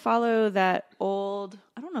like to follow that old,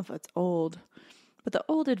 I don't know if it's old, but the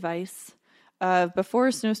old advice of before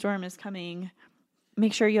a snowstorm is coming,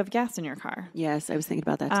 make sure you have gas in your car. Yes, I was thinking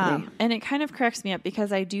about that today. And it kind of cracks me up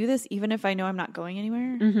because I do this even if I know I'm not going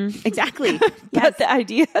anywhere. Mm-hmm. Exactly. But the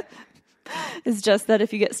idea is just that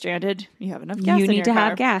if you get stranded, you have enough gas in your car. You need to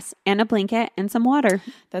have gas and a blanket and some water.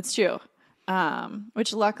 That's true.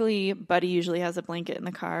 Which luckily Buddy usually has a blanket in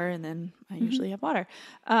the car and then I usually have water.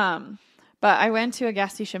 But I went to a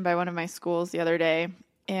gas station by one of my schools the other day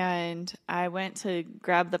and I went to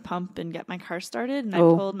grab the pump and get my car started and I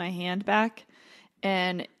pulled my hand back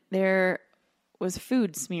and there was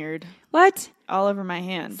food smeared. What? All over my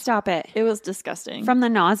hand. Stop it. It was disgusting. From the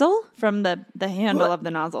nozzle? From the handle of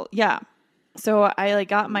the nozzle. Yeah. So I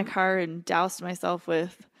got in my car and doused myself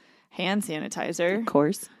with hand sanitizer. Of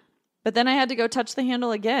course. But then I had to go touch the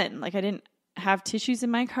handle again. Like I didn't have tissues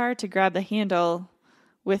in my car to grab the handle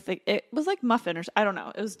with it was like muffin or I don't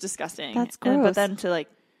know. It was disgusting. That's gross. But then to like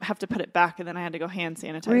have to put it back and then I had to go hand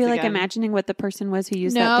sanitize Were you like again. imagining what the person was who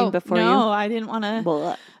used that thing before you? No, I didn't want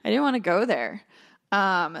to go there.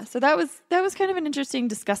 So that was kind of an interesting,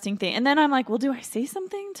 disgusting thing. And then I'm like, well, do I say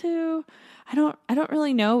something to, I don't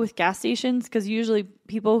really know with gas stations. Cause usually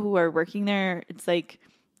people who are working there, it's like,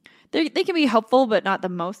 they can be helpful, but not the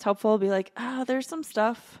most helpful. Be like, there's some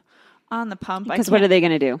stuff on the pump. Because what are they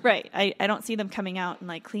going to do? Right. I don't see them coming out and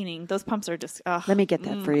like cleaning. Those pumps are just, let me get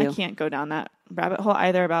that for you. I can't go down that rabbit hole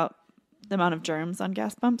either about the amount of germs on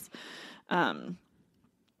gas pumps. But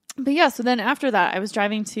yeah, so then after that, I was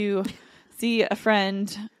driving to see a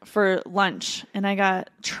friend for lunch and I got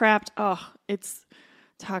trapped.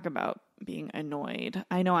 Talk about being annoyed.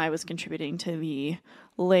 I know I was contributing to the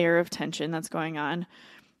layer of tension that's going on.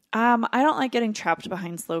 I don't like getting trapped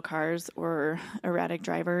behind slow cars or erratic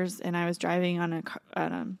drivers. And I was driving on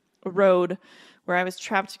a road where I was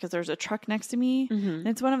trapped because there's a truck next to me. Mm-hmm. And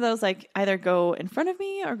it's one of those like either go in front of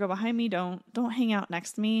me or go behind me. Don't hang out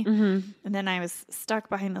next to me. Mm-hmm. And then I was stuck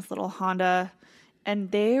behind this little Honda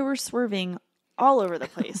and they were swerving all over the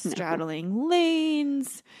place, straddling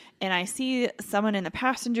lanes. And I see someone in the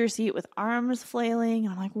passenger seat with arms flailing.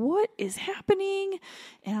 And I'm like, what is happening?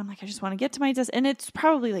 And I'm like, I just want to get to my desk. And it's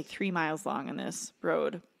probably like 3 miles long on this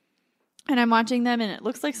road. And I'm watching them, and it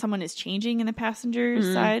looks like someone is changing in the passenger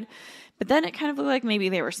side. But then it kind of looked like maybe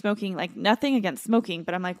they were smoking, like nothing against smoking.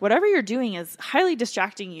 But I'm like, whatever you're doing is highly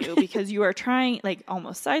distracting you because you are trying, like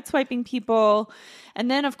almost sideswiping people.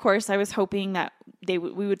 And then, of course, I was hoping that we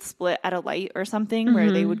would split at a light or something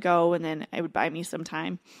where they would go and then it would buy me some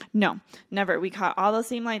time. No, never. We caught all the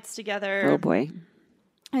same lights together. Oh, boy.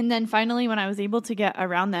 And then finally, when I was able to get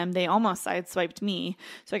around them, they almost sideswiped me.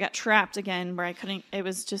 So I got trapped again where I couldn't. It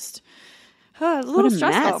was just a little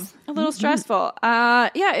stressful. Mess. A little stressful.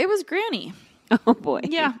 Yeah, it was Granny. Oh, boy.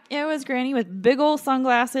 Yeah, it was Granny with big old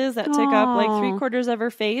sunglasses that took up like 3/4 of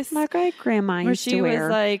her face. Like my grandma where used she to wear.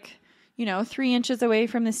 was like, 3 inches away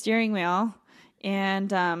from the steering wheel and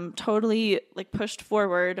totally like pushed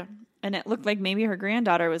forward. And it looked like maybe her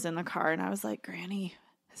granddaughter was in the car. And I was like, Granny,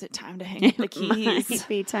 is it time to hang up the keys? Might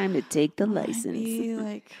be time to take the license. Be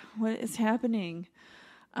like, what is happening?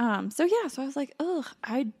 So I was like, ugh,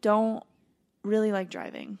 I don't really like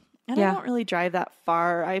driving. And I don't really drive that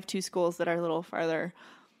far. I have 2 schools that are a little farther.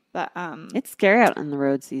 But It's scary out on the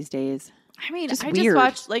roads these days. I mean, Just I weird.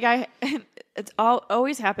 just watched it's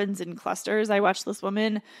always happens in clusters. I watched this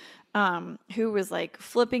woman who was like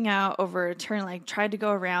flipping out over a turn, like tried to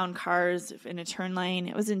go around cars in a turn lane.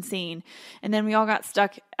 It was insane. And then we all got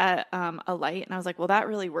stuck at a light, and I was like, well, that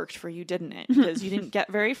really worked for you, didn't it? Because you didn't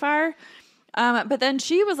get very far. But then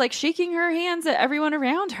she was like shaking her hands at everyone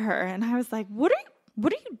around her, and I was like, what are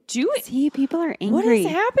you doing? See, people are angry. What is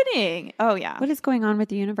happening? Oh yeah. What is going on with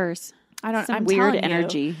the universe? I'm weird telling you,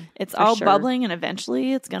 energy. It's for all sure. bubbling, and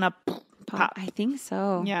eventually it's gonna pop. I think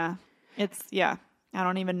so. Yeah. I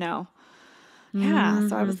don't even know. Yeah.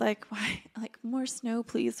 So I was like, why? Like more snow,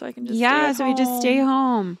 please, so I can just stay at so we just stay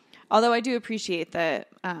home. Although I do appreciate that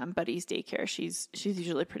Buddy's daycare. She's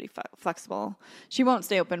usually pretty flexible. She won't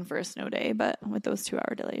stay open for a snow day, but with those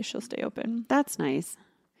 2-hour delays, she'll stay open. That's nice.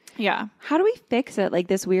 Yeah. How do we fix it? Like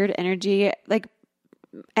this weird energy, like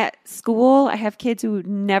at school, I have kids who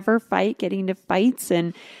never fight, getting into fights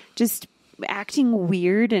and just acting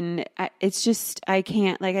weird. And it's just, I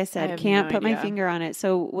can't, like I said, can't put my finger on it.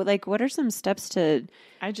 So like, what are some steps to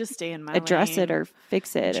I just stay in my address lane. it or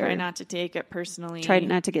fix it? Try or not to take it personally. try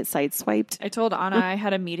not to get sideswiped. I told Anna I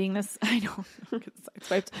had a meeting I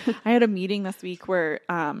had a meeting this week where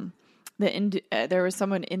there was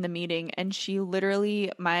someone in the meeting, and she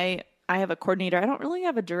literally, I have a coordinator. I don't really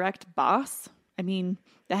have a direct boss. I mean,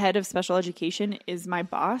 the head of special education is my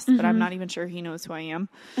boss, but I'm not even sure he knows who I am.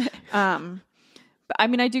 But I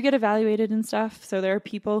mean, I do get evaluated and stuff. So there are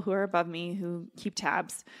people who are above me who keep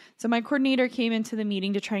tabs. So my coordinator came into the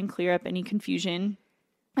meeting to try and clear up any confusion.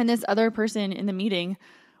 And this other person in the meeting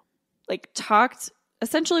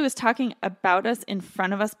essentially was talking about us in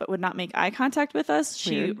front of us, but would not make eye contact with us.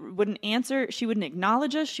 She wouldn't answer. She wouldn't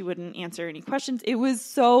acknowledge us. She wouldn't answer any questions. It was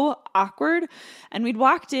so awkward. And we'd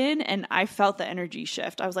walked in, and I felt the energy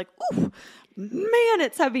shift. I was like, ooh, man,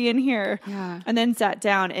 it's heavy in here. Yeah. And then sat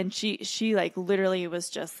down, and she like literally was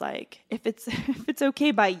just like, if it's okay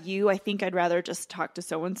by you, I think I'd rather just talk to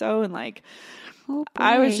so-and-so. And like, Oh,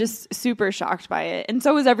 I was just super shocked by it. And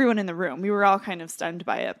so was everyone in the room. We were all kind of stunned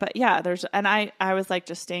by it. But yeah, I was like,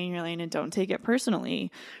 just stay in your lane and don't take it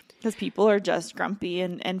personally, because people are just grumpy.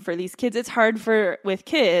 And for these kids, it's hard with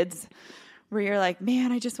kids where you're like,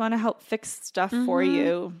 man, I just want to help fix stuff for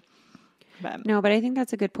you. But No, but I think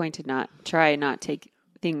that's a good point to not take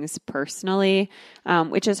things personally,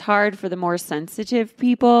 which is hard for the more sensitive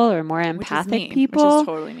people or more empathic people. Which is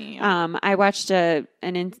totally me. Yeah. I watched not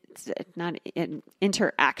an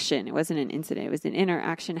interaction. It wasn't an incident. It was an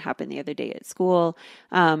interaction happened the other day at school.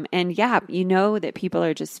 And that people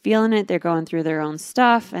are just feeling it. They're going through their own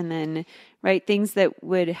stuff. And then, things that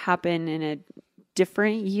would happen in a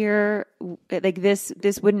different year, like this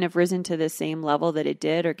wouldn't have risen to the same level that it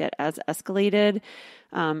did or get as escalated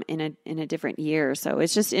in a different year. So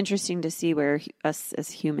it's just interesting to see where us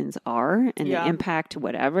as humans are and the impact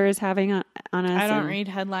whatever is having on us. I don't read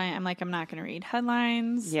headlines. I'm like, I'm not going to read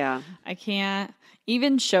headlines. Yeah. I can't.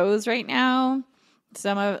 Even shows right now,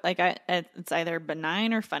 some of it's either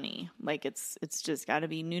benign or funny. Like it's just got to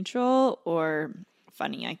be neutral or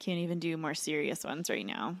funny. I can't even do more serious ones right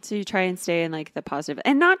now. So you try and stay in like the positive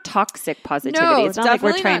and not toxic positivity. No, it's not like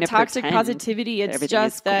we're definitely trying not to toxic pretend positivity. It's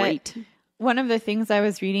just that great. One of the things I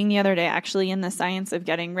was reading the other day, actually in The Science of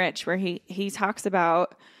Getting Rich, where he talks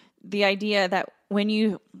about the idea that when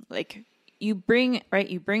you bring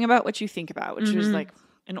about what you think about, which is like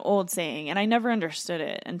an old saying, and I never understood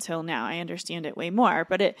it until now. I understand it way more.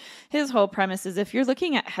 But his whole premise is if you're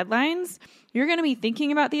looking at headlines, you're going to be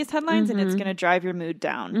thinking about these headlines, and it's going to drive your mood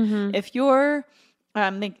down. If you're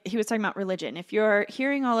he was talking about religion. If you're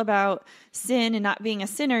hearing all about sin and not being a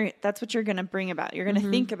sinner, that's what you're going to bring about. You're going to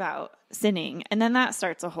think about sinning. And then that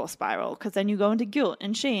starts a whole spiral because then you go into guilt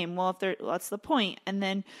and shame. Well, what's the point? And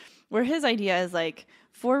then where his idea is like,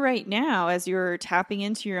 for right now, as you're tapping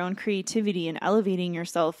into your own creativity and elevating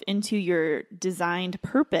yourself into your designed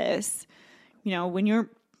purpose, when you're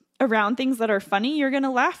around things that are funny, you're going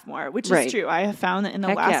to laugh more, which is true. I have found that in the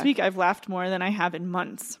last week, I've laughed more than I have in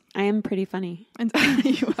months. I am pretty funny. And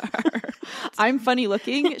you are. I'm funny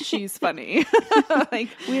looking. She's funny. Like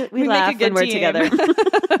we laugh make a good when we're team.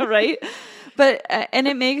 together. Right? But, and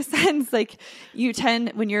it makes sense. Like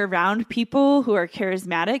when you're around people who are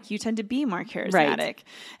charismatic, you tend to be more charismatic. Right.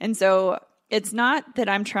 And so it's not that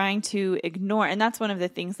I'm trying to ignore. And that's one of the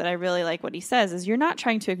things that I really like what he says is you're not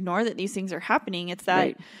trying to ignore that these things are happening. It's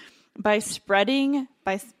that by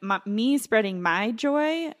me spreading my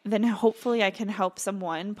joy, then hopefully I can help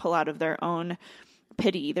someone pull out of their own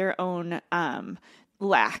pity, their own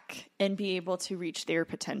lack, and be able to reach their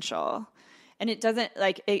potential. And it doesn't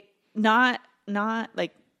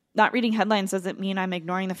not reading headlines doesn't mean I'm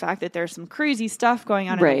ignoring the fact that there's some crazy stuff going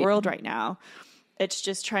on in the world right now. It's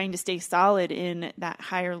just trying to stay solid in that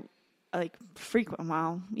higher, frequent.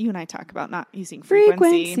 Well, you and I talk about not using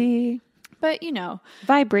frequency. But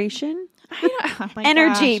vibration,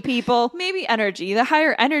 energy, people, maybe energy, the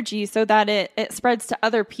higher energy, so that it spreads to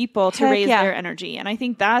other people to raise their energy. And I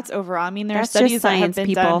think that's overall. I mean, there are studies that have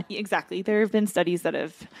been done. Exactly, there have been studies that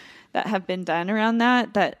have been done around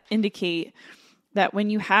that indicate that when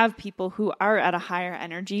you have people who are at a higher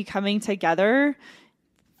energy coming together,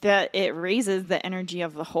 that it raises the energy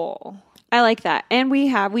of the whole. I like that. And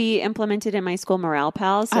we implemented in my school Morale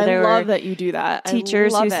Pals. So I love that you do that.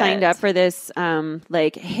 Teachers who signed up for this,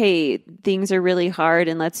 hey, things are really hard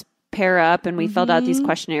and let's pair up. And we filled out these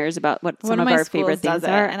questionnaires about what some of our favorite things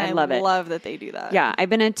are. And I love it. I love that they do that. Yeah. I've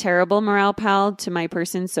been a terrible Morale Pal to my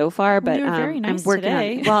person so far, but you're very nice I'm working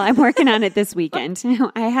today. on it. Well, I'm working on it this weekend.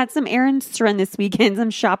 I had some errands to run this weekend,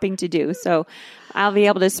 some shopping to do. So I'll be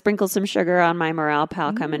able to sprinkle some sugar on my Morale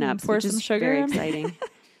Pal coming up. Pour some sugar. Very exciting.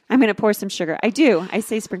 I'm going to pour some sugar. I do. I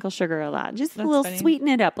say sprinkle sugar a lot. Just a little sweeten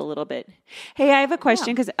it up a little bit. Hey, I have a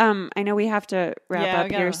question because I know we have to wrap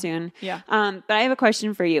up here soon. Yeah. But I have a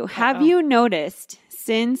question for you. Have you noticed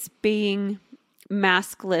since being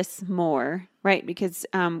maskless more, right? Because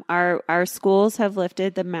our schools have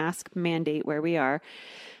lifted the mask mandate where we are.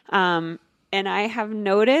 And I have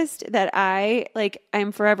noticed that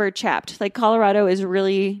I'm forever chapped. Like Colorado is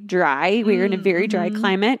really dry. We're in a very dry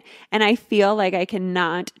climate. And I feel like I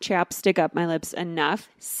cannot chapstick up my lips enough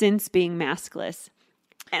since being maskless.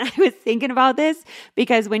 And I was thinking about this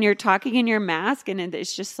because when you're talking in your mask and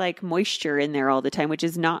it's just like moisture in there all the time, which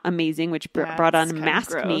is not amazing, which brought on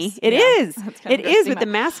mask me. It is. It is with the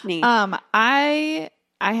mask me. I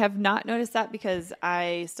have not noticed that because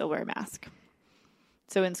I still wear a mask.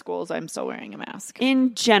 So in schools, I'm still wearing a mask.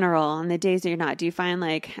 In general, on the days that you're not, do you find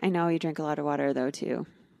I know you drink a lot of water though too.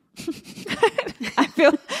 I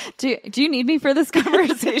feel. Do you need me for this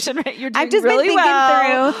conversation? Right, you're doing I've just really been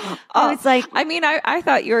thinking through. It's like, I mean, I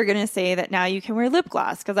thought you were going to say that now you can wear lip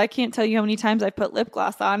gloss because I can't tell you how many times I put lip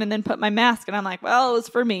gloss on and then put my mask, and I'm like, well, it was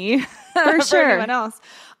for me, for sure. anyone else.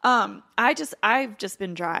 I've just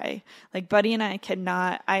been dry. Like Buddy and I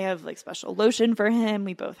cannot. I have special lotion for him.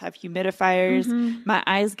 We both have humidifiers. My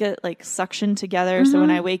eyes get suctioned together. So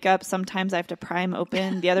when I wake up, sometimes I have to pry them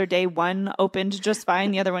open. The other day, one opened just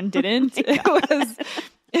fine. The other one didn't. It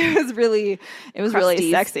was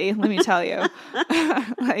really sexy. Let me tell you,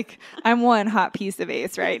 I'm one hot piece of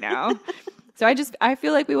ace right now. So I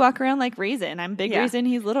feel like we walk around like Raisin. I'm big Raisin.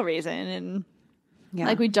 He's little Raisin.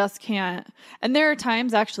 And we just can't. And there are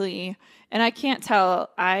times actually, and I can't tell,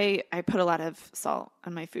 I put a lot of salt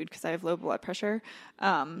on my food because I have low blood pressure.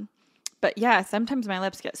 But yeah, sometimes my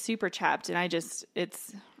lips get super chapped and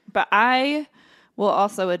but I will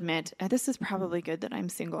also admit, and this is probably good that I'm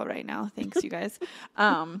single right now. Thanks you guys.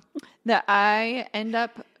 That I end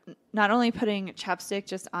up not only putting chapstick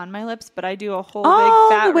just on my lips, but I do a whole big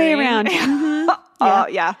fat all the way ring. around.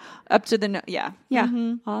 Up to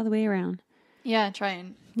the all the way around. Yeah, try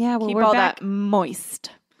and keep all back. that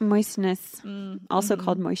moist. Moistness, also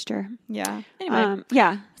called moisture. Yeah. Anyway.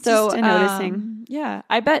 So noticing. Yeah.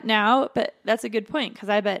 I bet now, but that's a good point because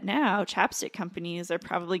I bet now chapstick companies are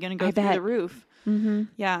probably going to go through the roof. Mm-hmm.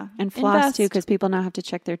 Yeah. And floss too because people now have to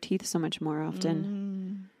check their teeth so much more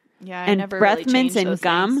often. Yeah. And breath mints and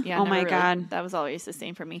gum. Yeah, oh my God. That was always the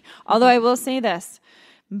same for me. Although I will say this,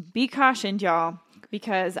 be cautioned, y'all.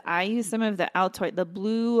 Because I use some of the Altoid, the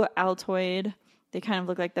blue Altoid. They kind of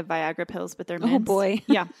look like the Viagra pills, but they're mints. Oh boy.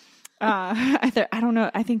 Yeah. I don't know.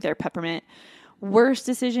 I think they're peppermint. worst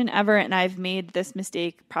decision ever. And I've made this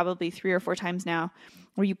mistake probably 3 or 4 times now,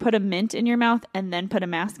 where you put a mint in your mouth and then put a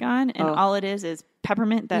mask on, and all it is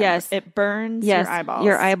peppermint that it burns your eyeballs.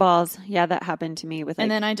 Your eyeballs. Yeah, that happened to me with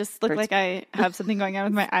and then I just look like I have something going on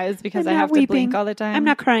with my eyes because I have to blink all the time. I'm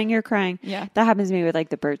not crying, you're crying. Yeah. That happens to me with like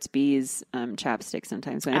the Burt's Bees chapstick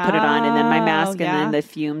sometimes when I put it on and then my mask and then the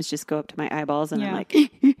fumes just go up to my eyeballs and I'm like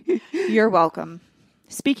you're welcome.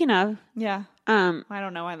 Speaking of, I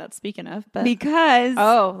don't know why that's speaking of, but because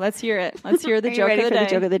let's hear it. Let's hear the joke of the day. The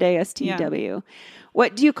joke of the day, STW. Yeah.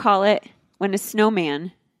 What do you call it when a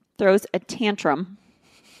snowman throws a tantrum?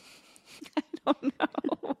 I don't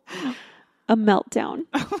know. A meltdown.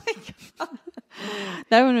 Oh my God.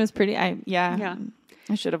 That one was pretty. I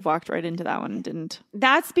should have walked right into that one and didn't.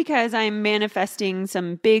 That's because I'm manifesting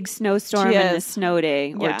some big snowstorm and a snow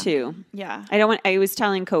day or 2. Yeah. I was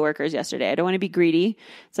telling coworkers yesterday, I don't want to be greedy,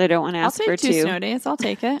 so I don't want to ask for 2. I'll take 2 snow days. I'll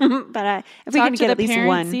take it. But if we can get at least parents,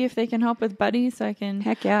 1. See if they can help with Buddy so I can.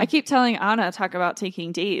 Heck yeah. I keep telling Anna, talk about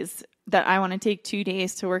taking days, that I want to take 2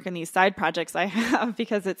 days to work in these side projects I have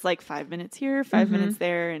because it's like 5 minutes here, 5 minutes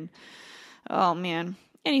there. And oh man.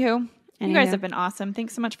 Anywho. You guys have been awesome.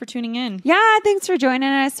 Thanks so much for tuning in. Yeah, thanks for joining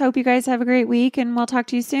us. Hope you guys have a great week, and we'll talk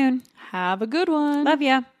to you soon. Have a good one. Love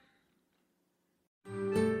ya.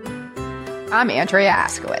 I'm Andrea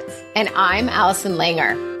Askowitz. And I'm Allison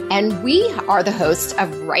Langer. And we are the hosts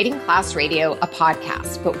of Writing Class Radio, a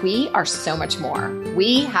podcast, but we are so much more.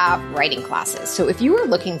 We have writing classes. So if you are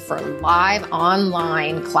looking for live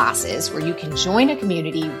online classes where you can join a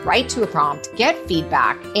community, write to a prompt, get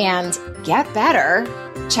feedback, and get better,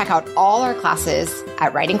 check out all our classes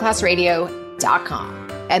at writingclassradio.com.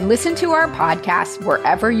 And listen to our podcast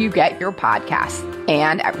wherever you get your podcasts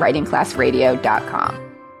and at writingclassradio.com.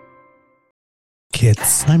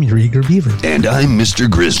 Kids, I'm your eager beaver. And I'm Mr.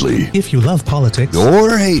 Grizzly. If you love politics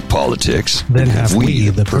or hate politics, then have we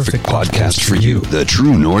the perfect podcast for you. The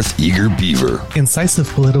True North Eager Beaver. Incisive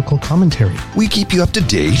political commentary. We keep you up to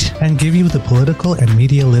date and give you the political and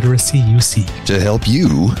media literacy you seek to help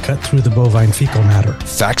you cut through the bovine fecal matter.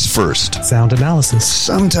 Facts first. Sound analysis.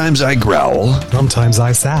 Sometimes I growl. Sometimes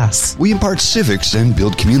I sass. We impart civics and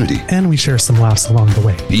build community. And we share some laughs along the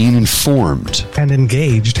way. Being informed and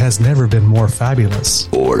engaged has never been more fabulous.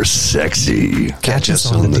 Or sexy. Catch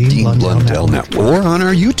us on the Dean Blundell Network or on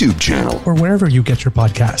our YouTube channel. Or wherever you get your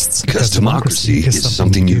podcasts. Because democracy is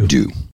something you do.